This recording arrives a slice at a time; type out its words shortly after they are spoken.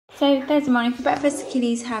So there's the morning for breakfast. The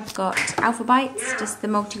kiddies have got Alpha Bites, just the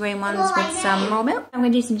multigrain ones with some raw milk. I'm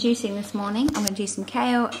going to do some juicing this morning. I'm going to do some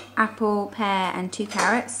kale, apple, pear and 2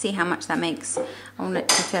 carrots. See how much that makes. I want it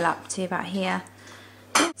to fill up to about here.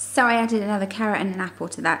 So I added another carrot and an apple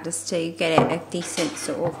to that just to get it a decent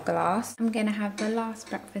sort of glass. I'm going to have the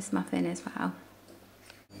last breakfast muffin as well.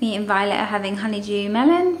 Me and Violet are having honeydew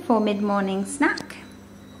melon for mid-morning snack.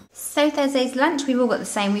 So Thursday's lunch, we've all got the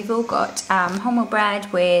same. We've all got wholemeal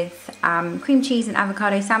bread with cream cheese and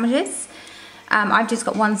avocado sandwiches. I've just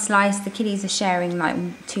got 1 slice. The kiddies are sharing like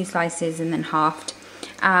 2 slices and then halved.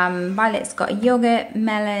 Violet's got a yogurt,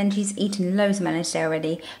 melon, she's eaten loads of melon today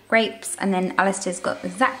already, grapes, and then Alistair's got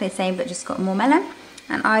exactly the same but just got more melon.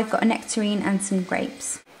 And I've got a nectarine and some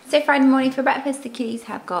grapes. So Friday morning for breakfast, the kiddies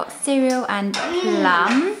have got cereal and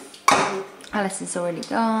plum. Alistair's already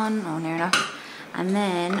gone, or near enough. And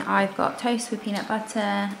then I've got toast with peanut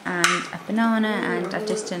butter and a banana, and I've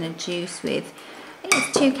just done a juice with, I think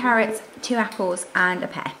it's 2 carrots, 2 apples and a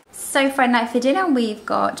pear. So Friday night for dinner we've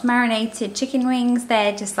got marinated chicken wings.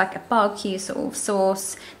 They're just like a barbecue sort of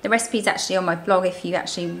sauce. The recipe's actually on my blog if you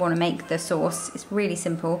actually want to make the sauce. It's really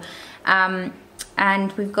simple. And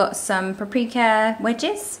we've got some paprika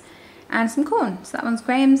wedges and some corn. So that one's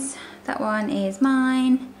Graham's, that one is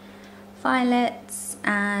mine, Violet's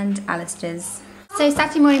and Alistair's. So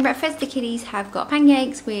Saturday morning breakfast, the kiddies have got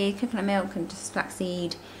pancakes with coconut milk and just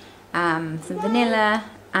flaxseed, some vanilla,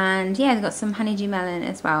 and yeah, they've got some honeydew melon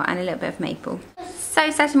as well and a little bit of maple.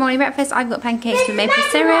 So Saturday morning breakfast, I've got pancakes with maple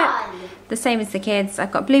syrup, the same as the kids.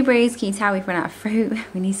 I've got blueberries. Can you tell we've run out of fruit?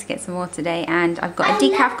 We need to get some more today. And I've got a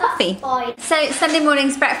decaf coffee. So Sunday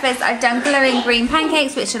morning's breakfast, I've done glowing green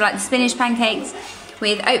pancakes, which are like the spinach pancakes,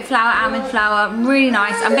 with oat flour, almond flour, really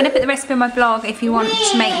nice. I'm going to put the recipe on my blog if you want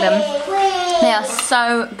to make them. They are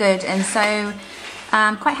so good and so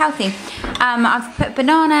quite healthy. I've put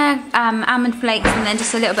banana, almond flakes and then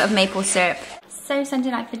just a little bit of maple syrup. So Sunday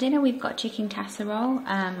night for dinner we've got chicken casserole.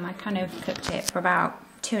 I kind of cooked it for about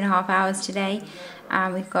 2.5 hours today.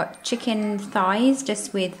 We've got chicken thighs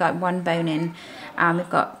just with like 1 bone in. We've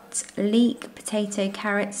got leek, potato,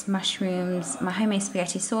 carrots, mushrooms, my homemade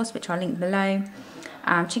spaghetti sauce which I'll link below.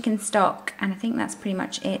 Chicken stock, and I think that's pretty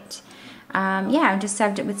much it. Yeah, I've just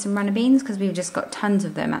served it with some runner beans because we've just got tons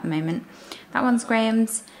of them at the moment. That one's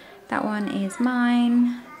Graham's, that one is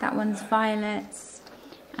mine, that one's Violet's,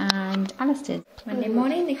 and Alistair's. Monday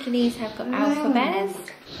morning, the kiddies have got Alpha Bears.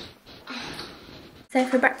 So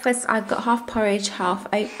for breakfast, I've got half porridge, half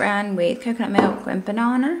oat bran with coconut milk and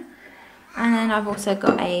banana. And then I've also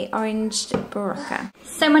got a orange burrata.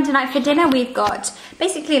 So Monday night for dinner we've got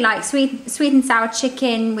basically like sweet and sour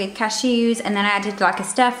chicken with cashews, and then I added like a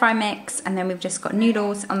stir fry mix, and then we've just got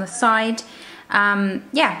noodles on the side.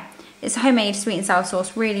 Yeah, it's a homemade sweet and sour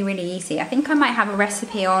sauce, really easy. I think I might have a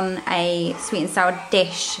recipe on a sweet and sour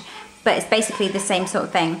dish, but it's basically the same sort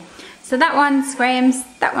of thing. So that one's Graham's,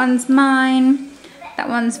 that one's mine, that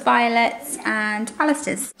one's Violet's and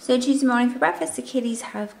Alistair's. So Tuesday morning for breakfast, the kiddies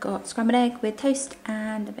have got scrambled egg with toast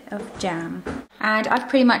and a bit of jam. And I've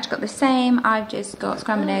pretty much got the same. I've just got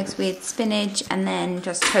scrambled eggs with spinach and then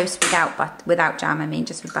just toast without jam, I mean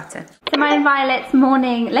just with butter. So mine and Violet's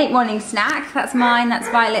late morning snack. That's mine, that's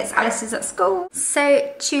Violet's, Alistair's at school.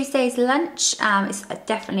 So Tuesday's lunch, it's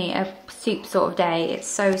definitely a soup sort of day. It's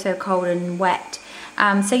so cold and wet.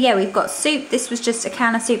 So yeah, we've got soup. This was just a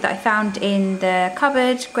can of soup that I found in the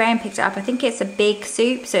cupboard. Graham picked it up. I think it's a big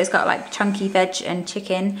soup, so it's got like chunky veg and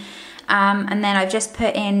chicken. And then I've just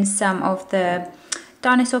put in some of the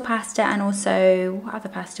dinosaur pasta and also, what other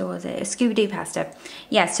pasta was it? Scooby-Doo pasta.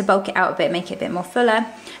 Yes, to bulk it out a bit, make it a bit more fuller.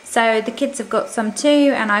 So the kids have got some too,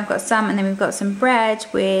 and I've got some, and then we've got some bread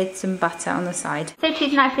with some butter on the side. So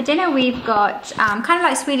Tuesday night for dinner, we've got kind of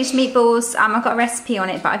like Swedish meatballs. I've got a recipe on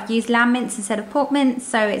it, but I've used lamb mince instead of pork mince.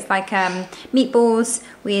 So it's like meatballs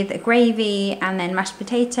with a gravy and then mashed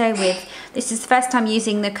potato with, this is the first time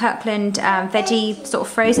using the Kirkland veggie sort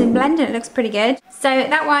of frozen blend, and it looks pretty good. So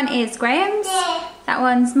that one is Graham's, that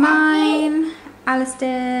one's mine,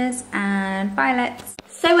 Alistair's and Violet's.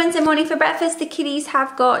 So Wednesday morning for breakfast, the kiddies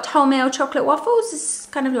have got wholemeal chocolate waffles. This is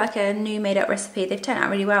kind of like a new made up recipe. They've turned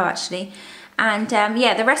out really well actually. And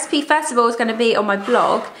yeah, the recipe first of all is going to be on my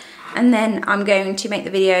blog, and then I'm going to make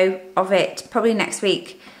the video of it probably next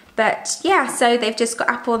week. But yeah, so they've just got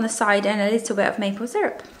apple on the side and a little bit of maple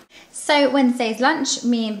syrup. So Wednesday's lunch,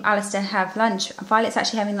 me and Alistair have lunch. Violet's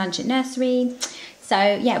actually having lunch at nursery. So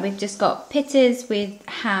yeah, we've just got pittas with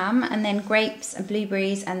ham and then grapes and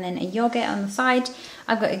blueberries and then a yogurt on the side.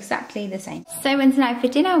 I've got exactly the same. So Wednesday night for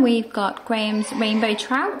dinner, we've got Graham's rainbow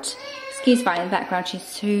trout. Excuse Violet in the background, she's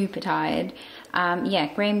super tired.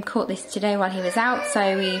 Yeah, Graham caught this today while he was out,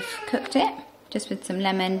 so we've cooked it just with some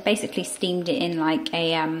lemon, basically steamed it in like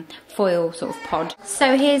a foil sort of pod.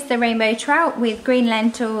 So here's the rainbow trout with green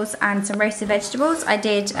lentils and some roasted vegetables. I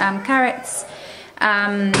did carrots,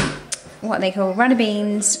 what they call runner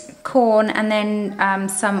beans, corn, and then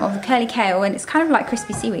some of the curly kale, and it's kind of like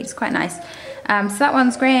crispy seaweed. It's quite nice. So that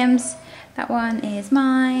one's Graham's, that one is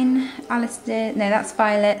mine, Alistair, no, that's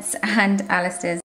Violet's and Alistair's.